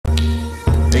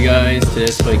Hey guys, today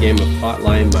let's play a game of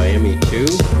Hotline Miami 2.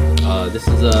 This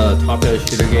is a top-down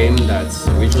shooter game that's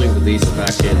originally released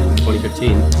back in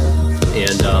 2015,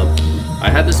 and I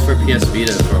had this for PS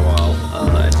Vita for a while,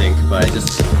 I think, but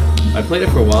I played it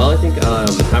for a while. I think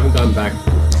haven't gone back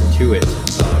to it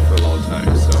for a long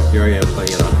time, so here I am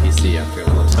playing it on PC after a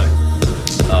long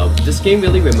time. This game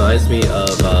really reminds me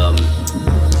of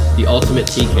the Ultimate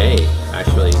TK.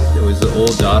 Actually, it was an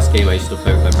old DOS game I used to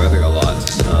play with my brother a lot,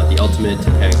 the Ultimate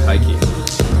Hiking,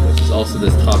 which is also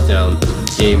this top-down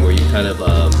game where you kind of,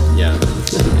 yeah,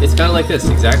 it's kind of like this,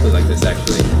 exactly like this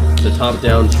actually. It's a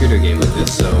top-down shooter game like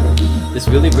this, so this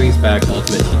really brings back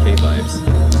Ultimate TK vibes,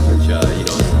 which, you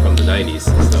know, is from the 90s,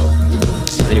 so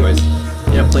anyways,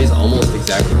 yeah, it plays almost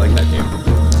exactly like that game.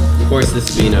 Of course,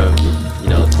 this being a, you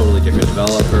know, totally different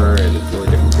developer and a totally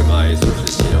different premise, which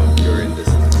is, you know, you're in this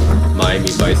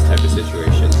Miami Vice type of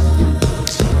situation.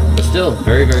 But still,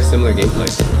 very, very similar gameplay.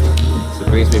 So it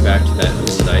brings me back to that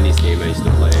old 90s game I used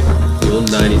to play. The old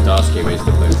 90s DOS game I used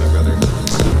to play with my brother.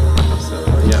 So,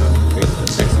 yeah,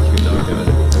 let's execute knockdown.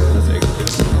 Let's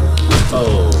execute.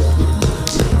 Oh.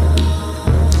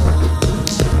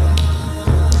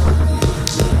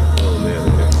 Oh, man,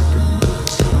 okay.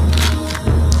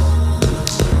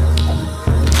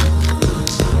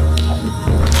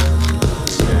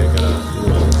 Okay, I got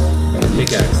a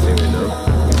pickaxe thing right now.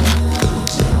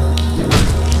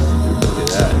 Look at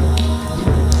that.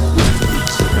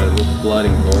 Kind of with blood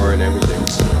and gore and everything.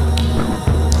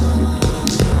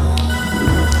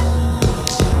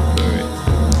 Alright.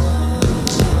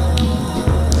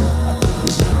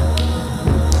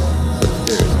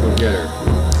 Upstairs, go get her.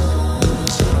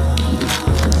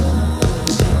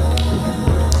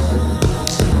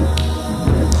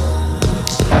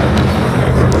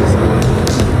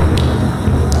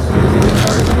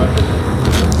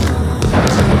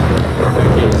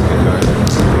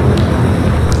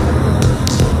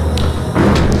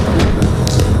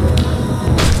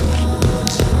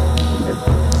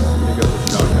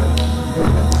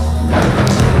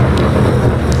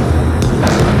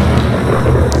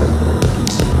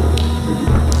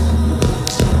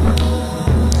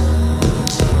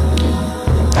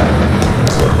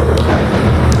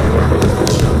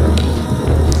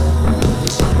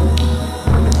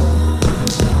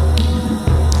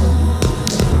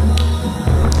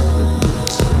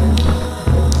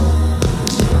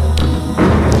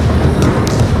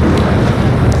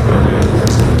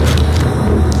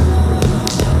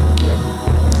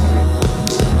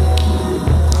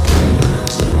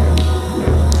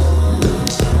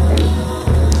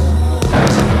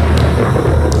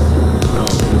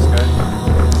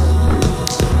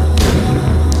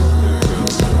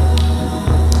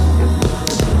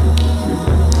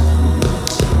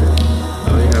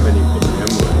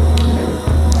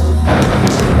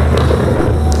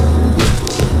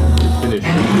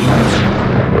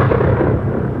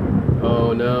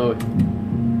 Oh no,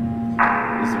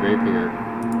 he's raping her.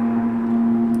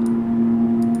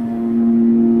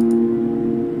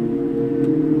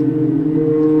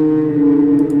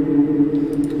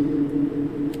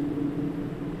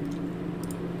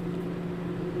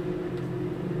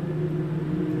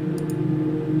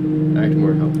 Act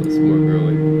more helpless, more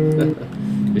girly.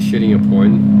 Just shooting a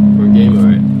porn game,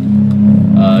 alright.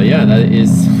 Yeah, that is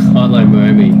Hotline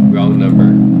Miami, wrong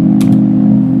number.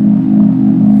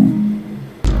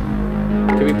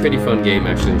 Pretty fun game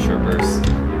actually in short bursts.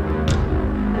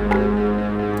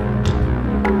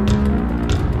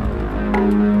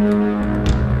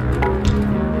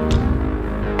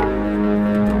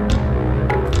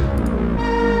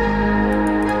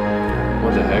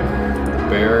 What the heck? The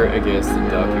bear against the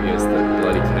duck against the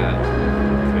bloody cat.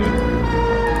 Okay.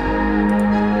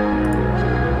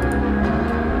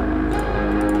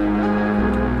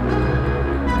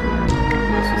 What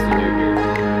am I supposed to do here?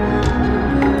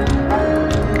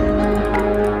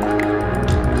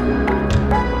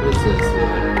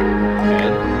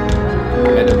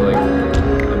 Head of like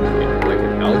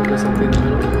an elk or something in the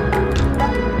middle.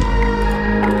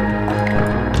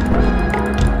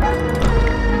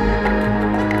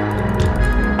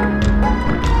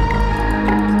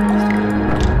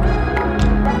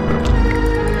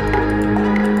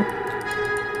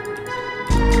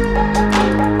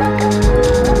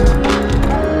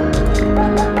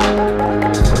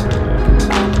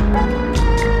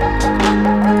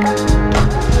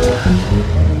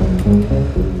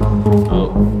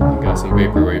 Some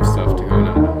vaporwave stuff to go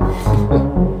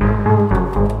on.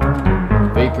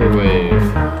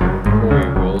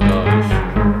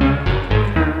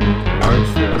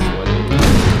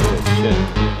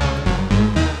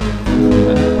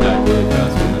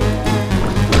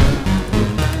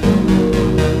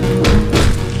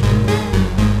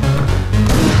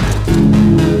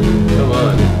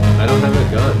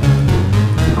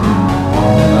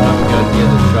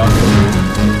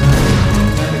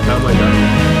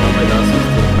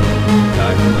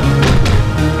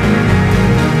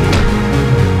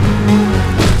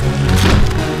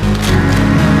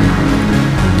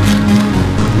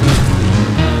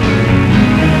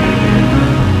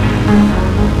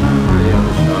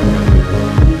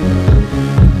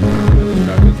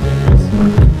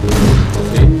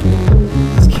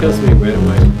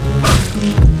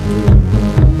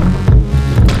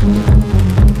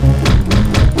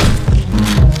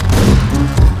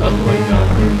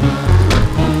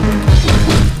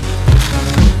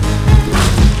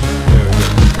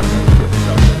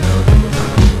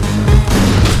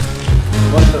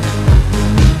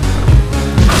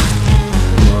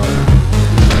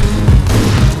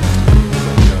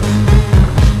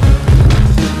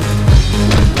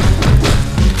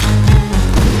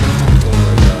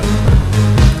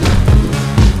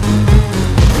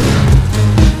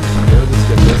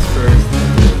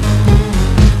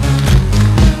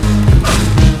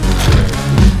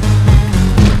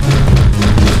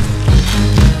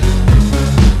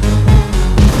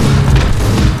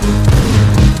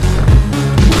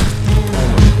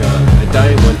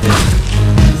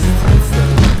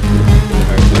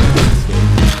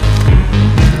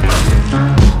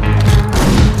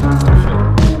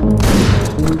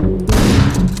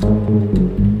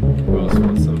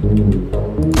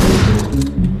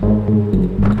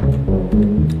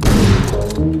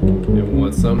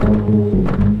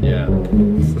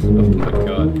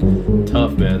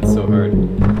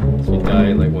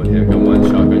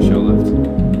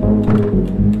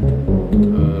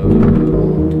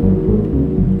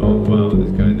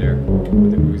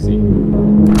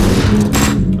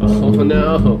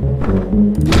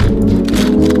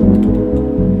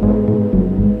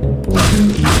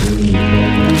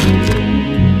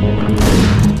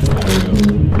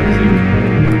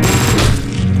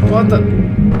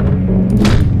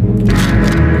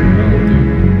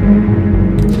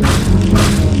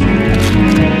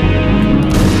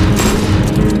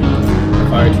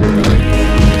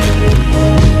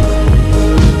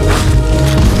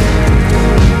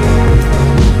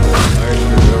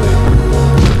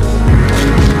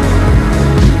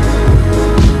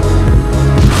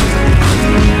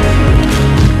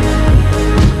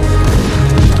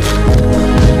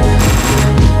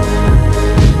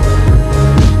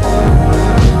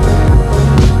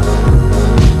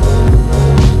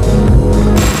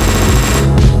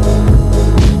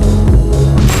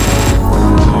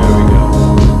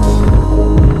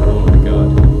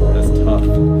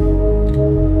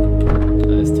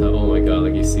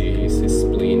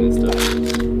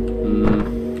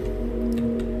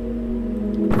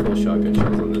 couple shotgun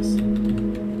shells on this.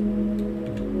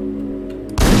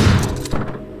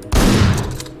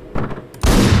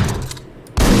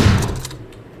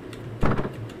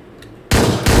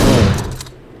 Oh.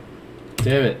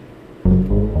 Damn it.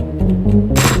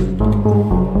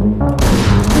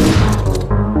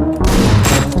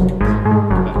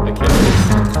 I can't miss.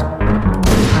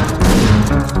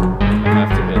 I have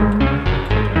to hit.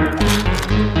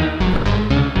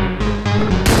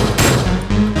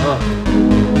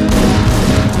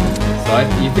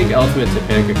 You think ultimate to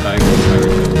panic a kayak is hard,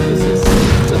 this is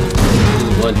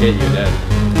one hit, you're dead.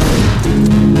 So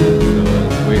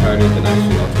it's way harder than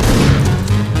actually ultimate.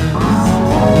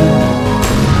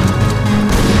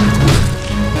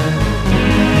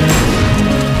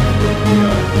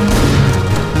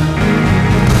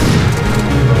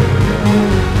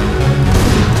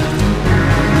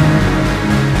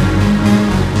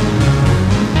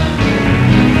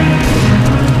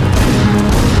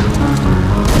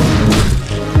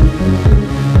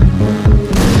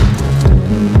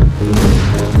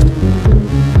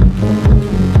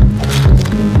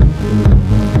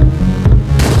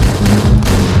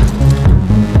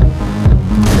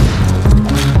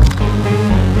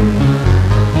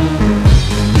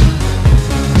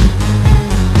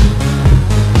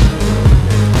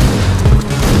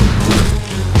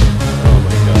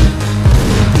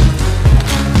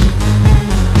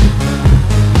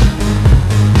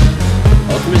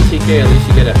 At least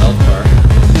you get a health bar. At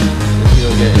least you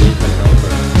don't get any kind of health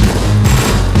bar.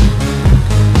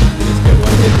 You just get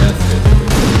one hit death basically.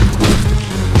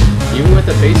 Even with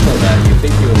a baseball bat, you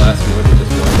think you would last more than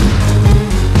just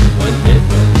one hit,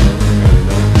 but no, apparently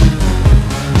no.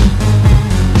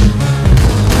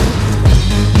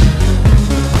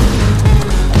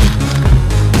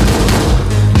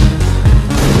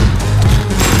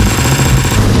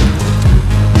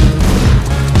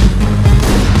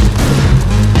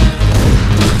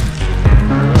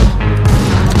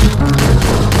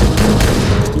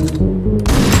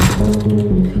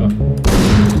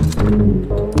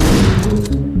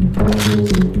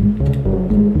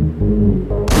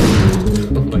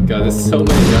 God, there's so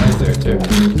many guys there too.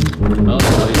 How the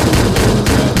hell are you supposed to kill this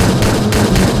guy?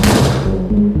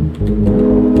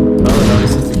 How the hell are you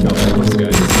supposed to kill all these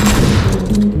guys?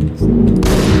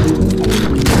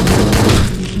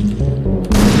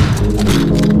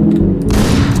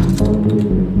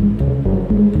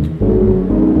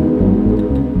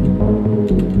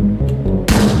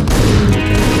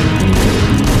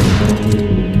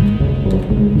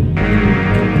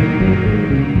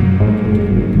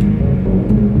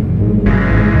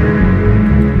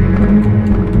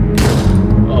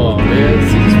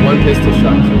 Pistol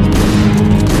shot kills me.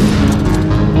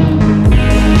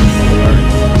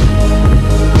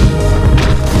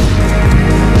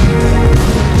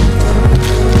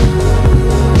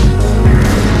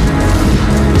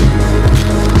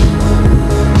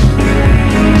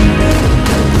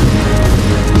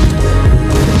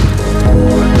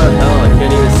 What the hell? I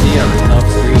can't even see on the top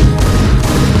screen.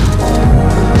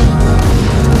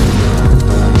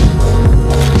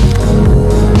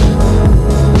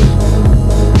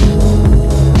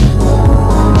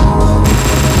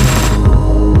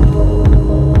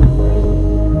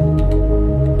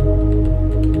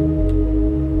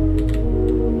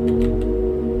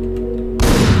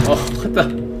 What the?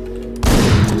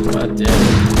 God damn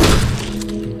it.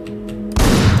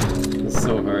 It's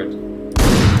so hard.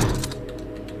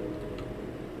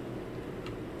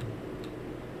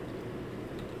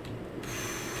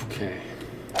 Okay.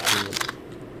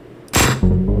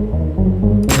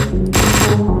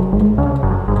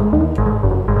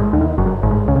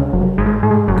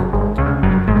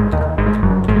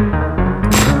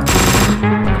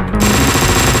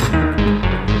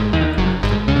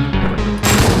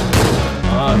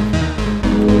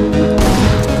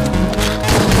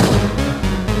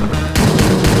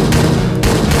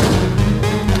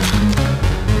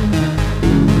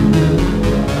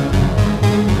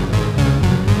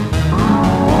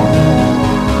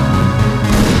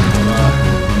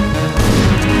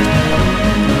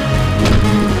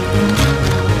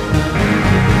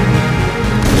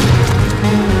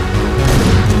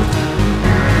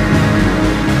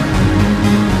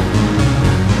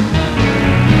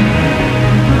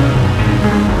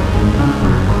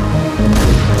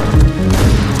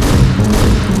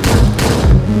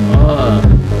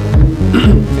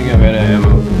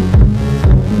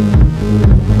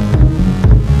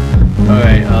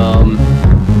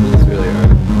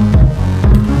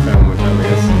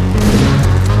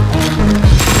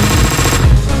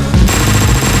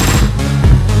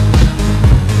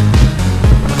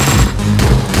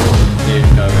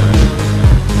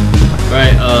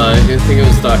 think I'm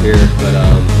gonna stop here, but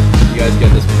you guys get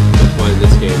the point in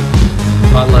this game.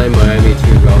 Hotline Miami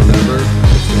 2 Go Number.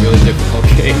 It's a really difficult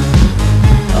game.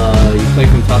 You play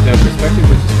from top-down perspective,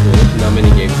 which is cool. Not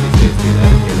many games these days do that,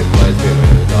 and it reminds me of my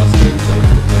old DOS games I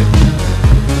used to play.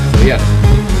 So yeah,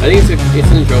 I think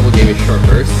it's an enjoyable game in short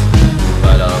bursts,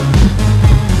 but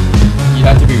you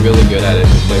have to be really good at it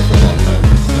to play for a long time.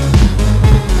 So,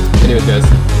 anyways, guys,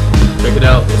 check it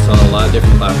out. It's on a lot of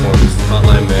different platforms.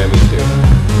 Hotline Miami 2.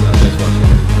 Thanks for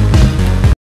watching.